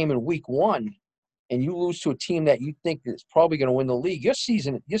a game in week 1 and you lose to a team that you think is probably going to win the league, your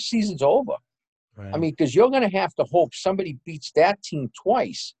season's over. I right, mean, because you're going to have to hope somebody beats that team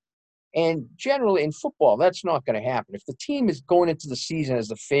twice. And generally in football, that's not going to happen. If the team is going into the season as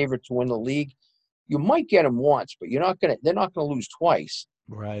the favorite to win the league, you might get them once, but they're not going to lose twice.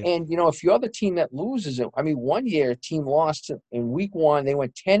 right, And if you're the team that loses it, I mean, one year a team lost in week 1, they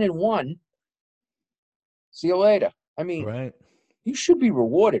went 10-1. See you later. I mean, right. you should be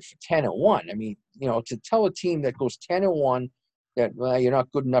rewarded for 10-1. I mean, to tell a team that goes 10-1 that you're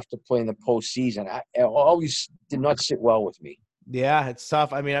not good enough to play in the postseason, I always did not sit well with me. Yeah, it's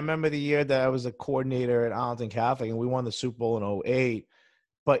tough. I mean, I remember the year that I was a coordinator at Arlington Catholic and we won the Super Bowl in '08.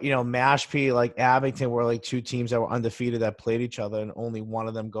 But, Mashpee, like Abington were like two teams that were undefeated that played each other and only one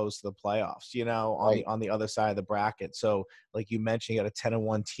of them goes to the playoffs, on the Right. other side of the bracket. So like you mentioned, you got a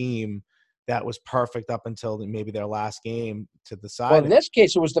 10-1 team that was perfect up until maybe their last game to Well, decide in it. this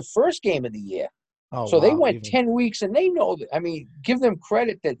case, it was the first game of the year. Oh, So they wow. went Even 10 weeks and they know that. I mean, give them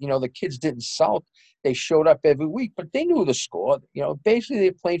credit that, the kids didn't sulk. They showed up every week, but they knew the score. Basically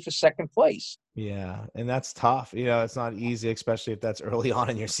they played for second place. yeah, and that's tough. It's not easy, especially if that's early on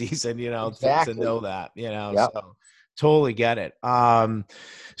in your season, to Exactly. know that, Yep. so totally get it.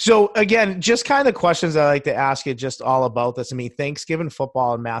 So again, just kind of questions I like to ask you just all about this. I mean, Thanksgiving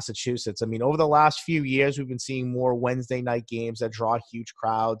football in Massachusetts. I mean, over the last few years, we've been seeing more Wednesday night games that draw huge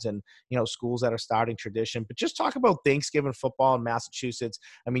crowds and, schools that are starting tradition. But just talk about Thanksgiving football in Massachusetts.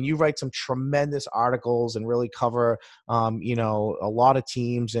 I mean, you write some tremendous articles and really cover a lot of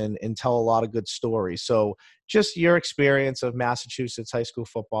teams and tell a lot of good stories. So just your experience of Massachusetts high school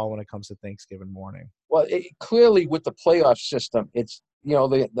football when it comes to Thanksgiving morning. Well, clearly with the playoff system, it's,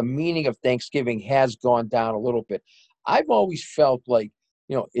 the meaning of Thanksgiving has gone down a little bit. I've always felt like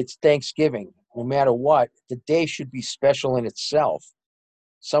it's Thanksgiving. No matter what, the day should be special in itself.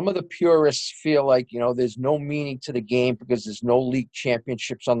 Some of the purists feel like, there's no meaning to the game because there's no league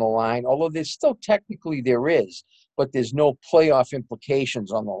championships on the line, although there's still technically there is, but there's no playoff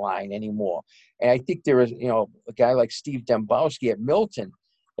implications on the line anymore. And I think there is, a guy like Steve Dembowski at Milton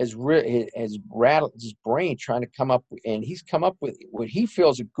has rattled his brain trying to come up, and he's come up with what he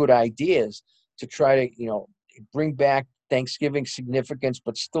feels are good ideas to try to, bring back Thanksgiving significance,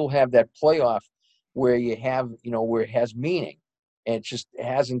 but still have that playoff where you have, where it has meaning. And it just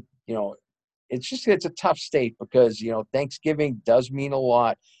hasn't, it's a tough state because, Thanksgiving does mean a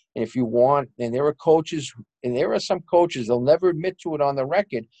lot. And if you want, and there are some coaches, they'll never admit to it on the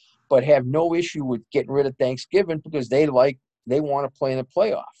record, but have no issue with getting rid of Thanksgiving because they want to play in the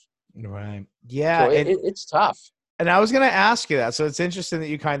playoff. Right. Yeah. So it's tough. And I was going to ask you that. So it's interesting that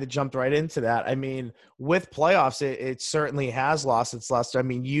you kind of jumped right into that. I mean, with playoffs, it certainly has lost its luster. I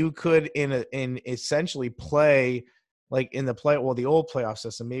mean, you could in essentially play like in the old playoff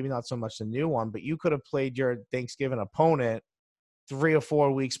system, maybe not so much the new one, but you could have played your Thanksgiving opponent 3 or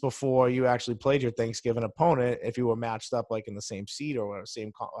 4 weeks before you actually played your Thanksgiving opponent if you were matched up like in the same seed or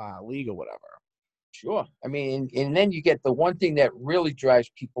same league or whatever. Sure. I mean, and then you get the one thing that really drives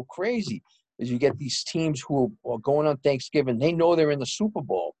people crazy is you get these teams who are going on Thanksgiving. They know they're in the Super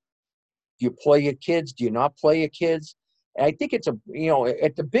Bowl. Do you play your kids? Do you not play your kids? And I think it's at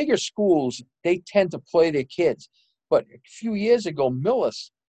the bigger schools, they tend to play their kids. But a few years ago, Millis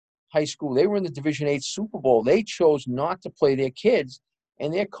High School, they were in the Division VIII Super Bowl. They chose not to play their kids.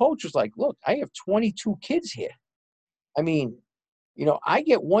 And their coach was like, look, I have 22 kids here. I mean, I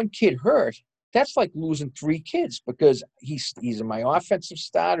get one kid hurt. That's like losing 3 kids because he's my offensive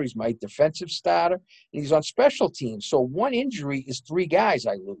starter, he's my defensive starter, and he's on special teams. So one injury is 3 guys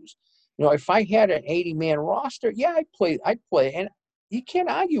I lose. If I had an 80-man roster, yeah, I'd play. And you can't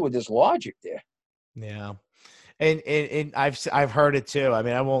argue with this logic there. Yeah. And I've heard it too. I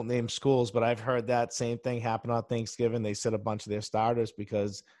mean, I won't name schools, but I've heard that same thing happen on Thanksgiving. They sit a bunch of their starters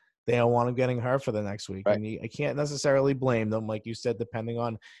because they don't want them getting hurt for the next week. Right. And I can't necessarily blame them, like you said, depending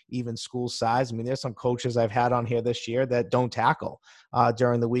on even school size. I mean, there's some coaches I've had on here this year that don't tackle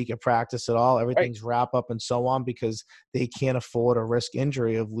during the week of practice at all. Everything's wrap up and so on because they can't afford a risk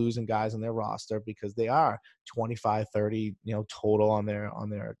injury of losing guys on their roster because they are 25, 30, total on their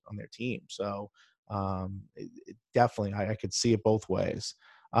team. So definitely, I could see it both ways.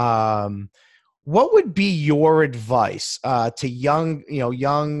 What would be your advice to young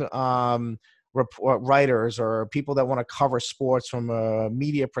writers or people that want to cover sports from a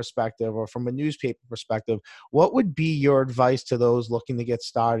media perspective or from a newspaper perspective? What would be your advice to those looking to get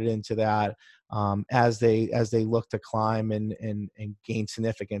started into that as they look to climb and gain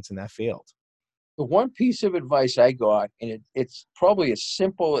significance in that field? The one piece of advice I got, and it's probably as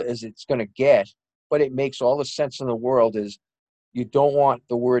simple as it's going to get, but it makes all the sense in the world, is you don't want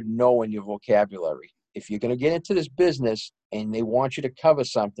the word no in your vocabulary. If you're going to get into this business and they want you to cover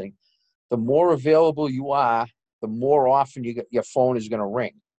something, the more available you are, the more often your phone is going to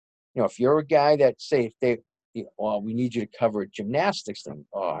ring. If you're a guy that say, we need you to cover gymnastics, then,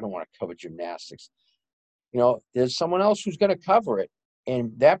 I don't want to cover gymnastics. There's someone else who's going to cover it.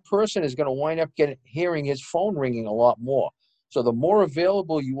 And that person is going to wind up hearing his phone ringing a lot more. So the more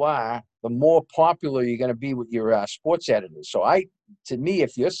available you are, the more popular you're going to be with your sports editors. So to me,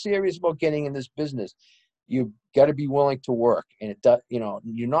 if you're serious about getting in this business, you've got to be willing to work. And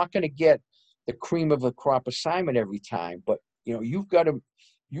you're not going to get the cream of the crop assignment every time, but you've got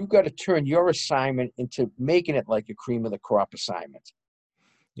to turn your assignment into making it like a cream of the crop assignment.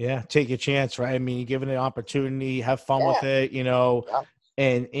 Yeah, take your chance, right? I mean, you give it an opportunity, have fun with it, Yeah.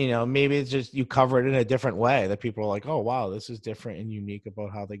 and maybe it's just you cover it in a different way that people are like, oh wow, this is different and unique about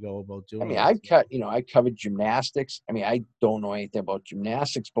how they go about doing it. I mean, I covered gymnastics. I mean, I don't know anything about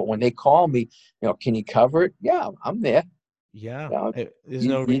gymnastics, but when they call me, can you cover it? Yeah, I'm there. Yeah, there's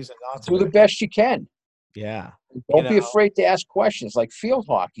no reason not to do the best you can. Yeah, don't be afraid to ask questions. Like field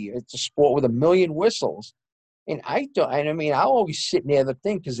hockey, it's a sport with a million whistles. And I'll always sit near the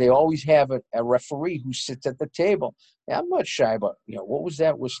thing because they always have a referee who sits at the table. And I'm not shy about, what was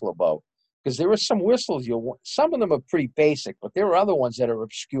that whistle about? Because there are some whistles, some of them are pretty basic, but there are other ones that are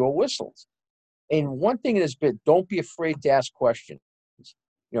obscure whistles. And one thing in this bit, don't be afraid to ask questions.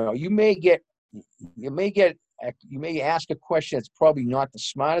 You may ask a question that's probably not the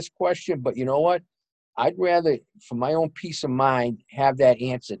smartest question, but you know what? I'd rather, for my own peace of mind, have that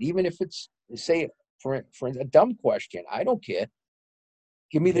answered, even if it's, say, for a dumb question. I don't care.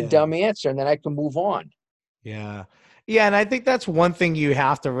 Give me the dumb answer, and then I can move on. Yeah. Yeah, and I think that's one thing you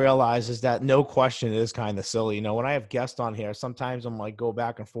have to realize is that no question is kind of silly. When I have guests on here, sometimes I'm like go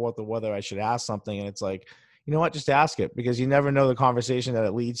back and forth of whether I should ask something, and it's like, you know what, just ask it because you never know the conversation that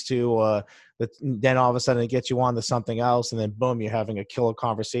it leads to. That then all of a sudden it gets you on to something else, and then boom, you're having a killer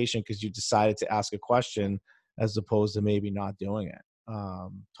conversation because you decided to ask a question as opposed to maybe not doing it.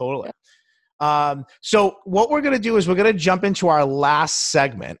 Totally. So what we're going to do is we're going to jump into our last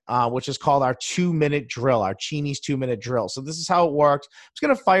segment, which is called our 2-minute drill, our Cheney's 2-minute drill. So this is how it works. I'm just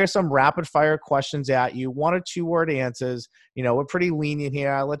going to fire some rapid fire questions at you, 1 or 2 word answers. We're pretty lenient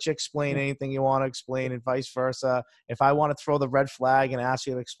here. I'll let you explain anything you want to explain and vice versa. If I want to throw the red flag and ask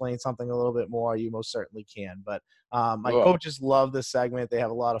you to explain something a little bit more, you most certainly can. But my Sure. coaches love this segment. They have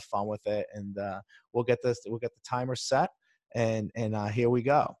a lot of fun with it, and we'll get the timer set, and here we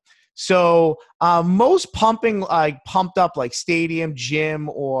go. So most pumped up like stadium, gym,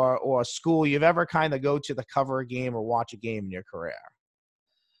 or school you've ever kind of go to cover a game or watch a game in your career?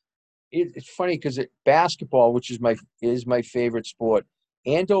 It's funny because basketball, which is my favorite sport,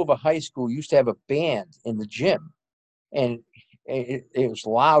 Andover High School used to have a band in the gym, and it was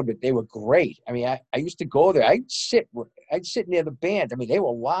loud, but they were great. I mean, I used to go there. I'd sit near the band. I mean, they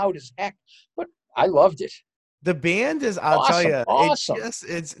were loud as heck, but I loved it. The band is, I'll tell Awesome, you,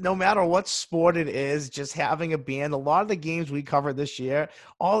 awesome. it's no matter what sport it is, just having a band. A lot of the games we covered this year,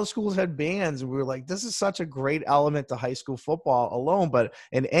 all the schools had bands. And we were like, this is such a great element to high school football alone. But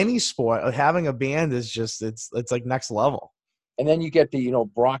in any sport, having a band is just, it's like next level. And then you get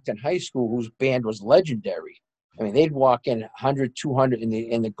Brockton High School, whose band was legendary. I mean, they'd walk in 100, 200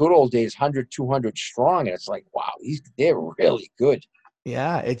 in the good old days, 100, 200 strong. And it's like, wow, they're really good.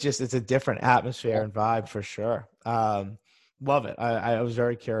 Yeah, it's a different atmosphere and vibe for sure. Love it. I was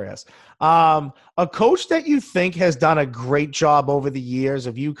very curious. A coach that you think has done a great job over the years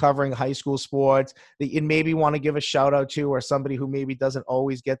of you covering high school sports that you maybe want to give a shout out to, or somebody who maybe doesn't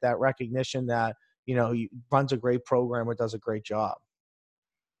always get that recognition that, he runs a great program or does a great job.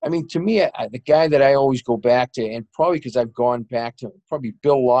 I mean, to me, the guy that I always go back to, and probably because I've gone back to probably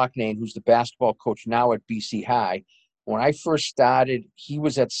Bill Loughnane, who's the basketball coach now at BC High. When I first started, he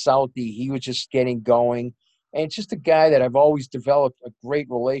was at Southie. He was just getting going. And it's just a guy that I've always developed a great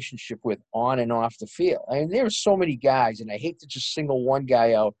relationship with on and off the field. I mean, there are so many guys, and I hate to just single one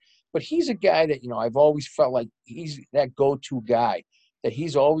guy out, but he's a guy that, I've always felt like he's that go-to guy, that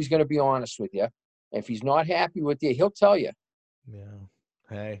he's always going to be honest with you. If he's not happy with you, he'll tell you. Yeah.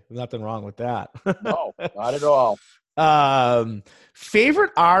 Hey, nothing wrong with that. No, not at all.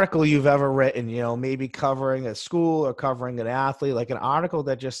 Favorite article you've ever written, maybe covering a school or covering an athlete, like an article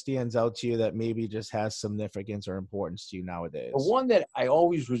that just stands out to you that maybe just has significance or importance to you nowadays? The one that I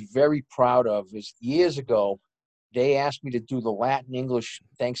always was very proud of is years ago, they asked me to do the Latin English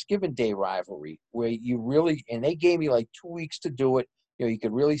Thanksgiving Day rivalry, where and they gave me like 2 weeks to do it. You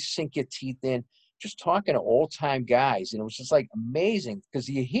could really sink your teeth in, just talking to old time guys. And it was just like amazing because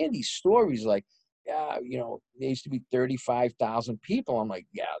you hear these stories like, there used to be 35,000 people. I'm like,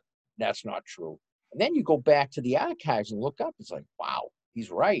 yeah, that's not true. And then you go back to the archives and look up. It's like, wow, he's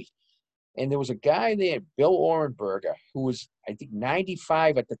right. And there was a guy there, Bill Orenberger, who was, I think,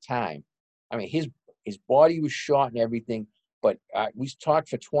 95 at the time. I mean, his body was shot and everything, but we talked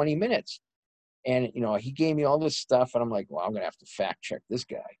for 20 minutes. And, he gave me all this stuff, and I'm like, well, I'm going to have to fact check this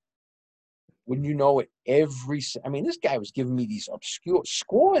guy. Wouldn't you know it, this guy was giving me these obscure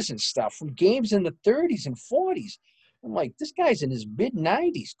scores and stuff from games in the 30s and 40s. I'm like, this guy's in his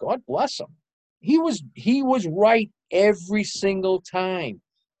mid-90s. God bless him. He was right every single time.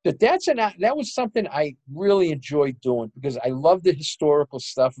 That was something I really enjoyed doing because I love the historical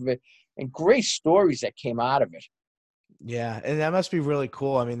stuff of it and great stories that came out of it. Yeah, and that must be really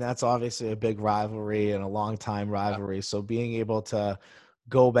cool. I mean, that's obviously a big rivalry and a long time rivalry. So being able to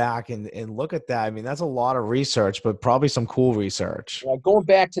go back and look at that, I mean, that's a lot of research, but probably some cool research. Going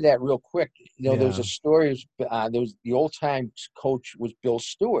back to that real quick, there was Yeah. a story. There was the old time coach was Bill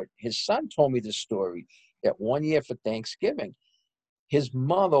Stewart. His son told me this story that one year for Thanksgiving, his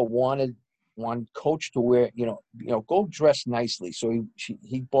mother wanted one coach to wear, go dress nicely. So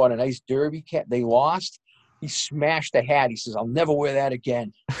he bought a nice derby cap. They lost. He smashed the hat. He says, "I'll never wear that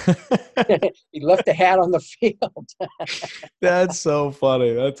again." He left the hat on the field. That's so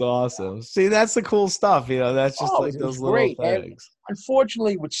funny. That's awesome. See, that's the cool stuff. That's just Oh, like it was those little great. And things.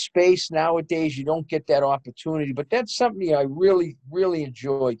 unfortunately, with space nowadays, you don't get that opportunity. But that's something I really, really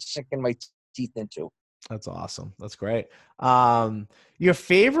enjoyed sinking my teeth into. That's awesome. That's great. Your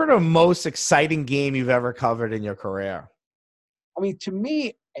favorite or most exciting game you've ever covered in your career? I mean, to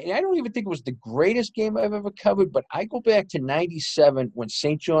me, and I don't even think it was the greatest game I've ever covered, but I go back to '97 when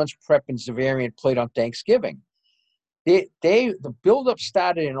St. John's Prep and Xaverian played on Thanksgiving. The buildup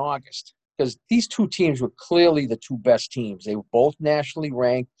started in August because these two teams were clearly the two best teams. They were both nationally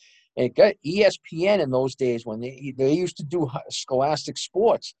ranked. And it got ESPN in those days when they used to do scholastic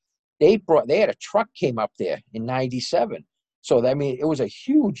sports. They had a truck came up there in '97. So I mean, it was a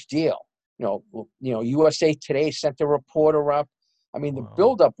huge deal. USA Today sent a reporter up. I mean, the Wow.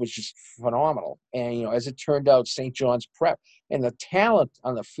 buildup was just phenomenal. And as it turned out, St. John's Prep and the talent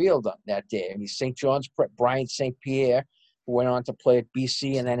on the field on that day. I mean, St. John's Prep, Brian St. Pierre, who went on to play at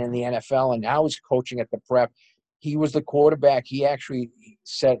BC and then in the NFL, and now he's coaching at the Prep. He was the quarterback. He actually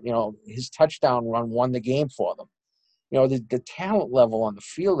said, his touchdown run won the game for them. The talent level on the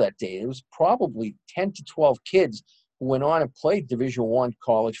field that day, it was probably 10 to 12 kids who went on and played Division I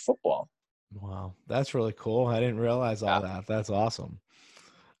college football. Wow. That's really cool. I didn't realize all Yeah. that. That's awesome.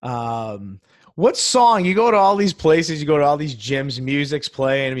 What song, you go to all these places, you go to all these gyms, music's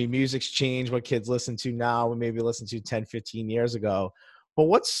playing. I mean, music's changed what kids listen to now and maybe listen to 10, 15 years ago. But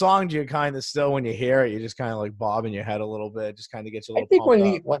what song do you kind of still, when you hear it, you just kind of like bobbing your head a little bit, just kind of get you a I little think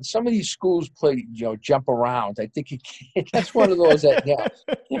pumped up? when some of these schools play, jump around, I think that's one of those that,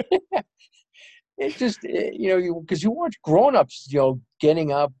 it just, because you watch grown-ups,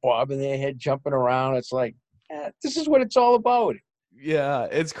 getting up, bobbing their head, jumping around. It's like, this is what it's all about. Yeah,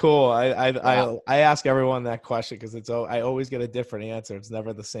 it's cool. Yeah. I ask everyone that question because I always get a different answer. It's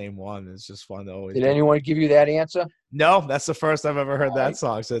never the same one. It's just fun to always Did get. anyone give you that answer? No, that's the first I've ever heard All that right.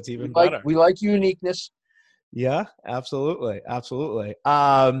 song, so it's We even like better. we like uniqueness. Yeah, absolutely, absolutely.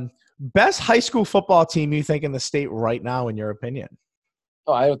 Best high school football team you think in the state right now, in your opinion?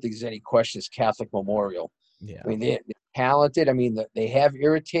 Oh, I don't think there's any question. It's Catholic Memorial. I Yeah, mean, they're talented. I mean, they have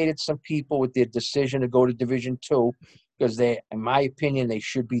irritated some people with their decision to go to Division II because in my opinion, they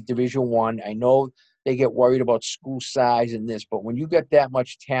should be Division I. I know they get worried about school size and this, but when you get that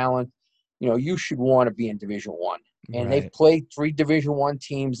much talent, you should want to be in Division I. And they've right. played 3 Division I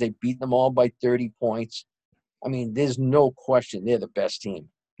teams. They beat them all by 30 points. I mean, there's no question they're the best team.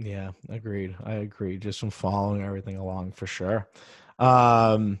 Yeah, agreed. I agree. Just from following everything along for sure.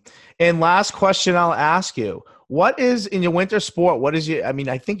 Um, and last question I'll ask you. What is in your winter sport? I mean,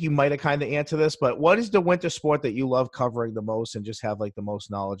 I think you might have kind of answered this, but what is the winter sport that you love covering the most and just have like the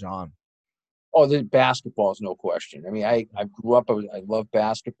most knowledge on? Oh, the basketball is no question. I mean, I grew up, I love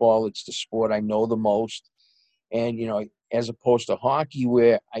basketball. It's the sport I know the most. And, as opposed to hockey,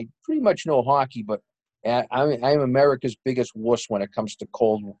 where I pretty much know hockey, but I'm America's biggest wuss when it comes to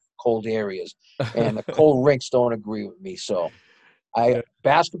cold areas. And the cold rinks don't agree with me. So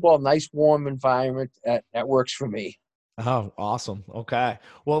basketball, nice warm environment, that works for me. Oh, awesome. Okay.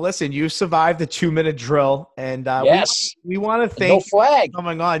 Well, listen, you survived the 2-minute drill, and Yes. we want to And no thank you flag. for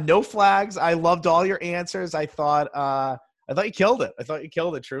coming on. No flags. I loved all your answers. I thought you killed it. I thought you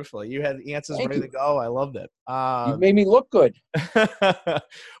killed it. Truthfully, you had answers Thank ready to you. go. I loved it. You made me look good.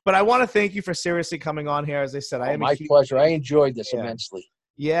 But I want to thank you for seriously coming on here. As I said, I Oh, am a my huge pleasure. I enjoyed this fan. immensely.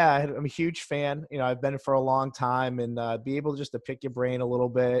 Yeah, I'm a huge fan. I've been for a long time, and be able just to pick your brain a little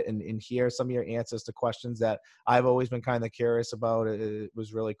bit and hear some of your answers to questions that I've always been kind of curious about. It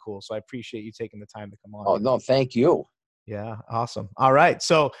was really cool. So I appreciate you taking the time to come on. Oh, no, thank you. Yeah, awesome. All right.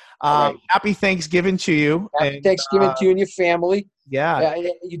 So All right. happy Thanksgiving to you. Happy And Thanksgiving to you and your family. yeah, Yeah,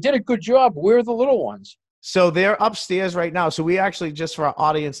 you did a good job. Where are the little ones? so they're upstairs right now. So we actually, just for our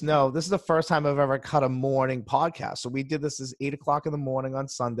audience, know this is the first time I've ever cut a morning podcast. So we did this as 8:00 in the morning on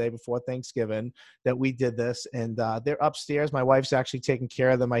Sunday before Thanksgiving that we did this, and they're upstairs. My wife's actually taking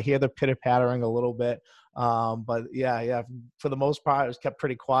care of them. I hear the pitter pattering a little bit, but yeah. For the most part, it was kept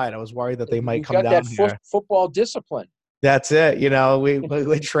pretty quiet. I was worried that they might You come got that down here. football discipline. That's it.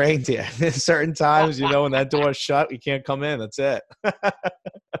 We trained here. At certain times, when that door's shut, you can't come in. That's it.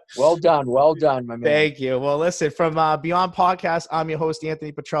 Well done, my man. Thank you. Well, listen, from Beyond Podcast, I'm your host,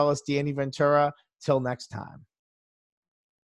 Anthony Petrellis, Danny Ventura. Till next time.